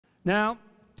Now,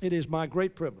 it is my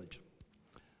great privilege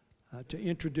to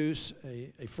introduce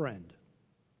a friend,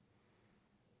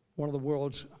 one of the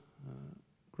world's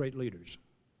great leaders,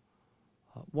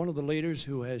 one of the leaders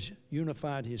who has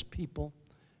unified his people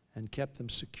and kept them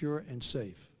secure and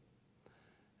safe,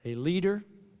 a leader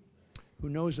who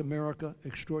knows America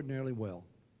extraordinarily well,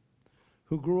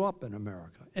 who grew up in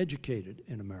America, educated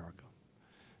in America,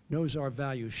 knows our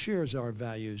values, shares our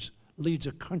values, leads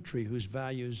a country whose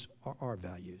values are our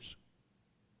values.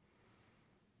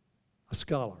 A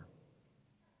scholar,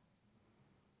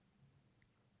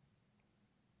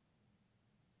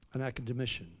 an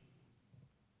academician,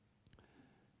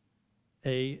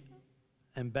 an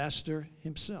ambassador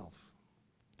himself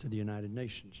to the United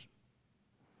Nations,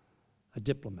 a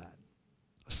diplomat,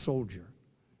 a soldier,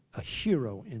 a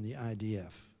hero in the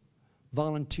IDF,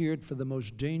 volunteered for the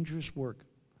most dangerous work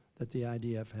that the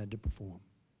IDF had to perform.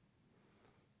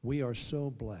 We are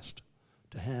so blessed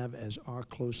to have as our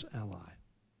close ally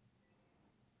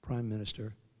Prime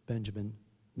Minister Benjamin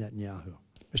Netanyahu.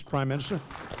 Mr. Prime Minister.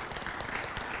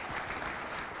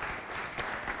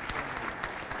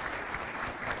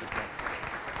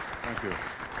 Thank you.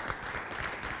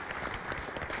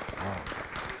 Wow.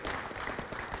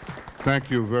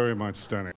 Thank you very much, Steny.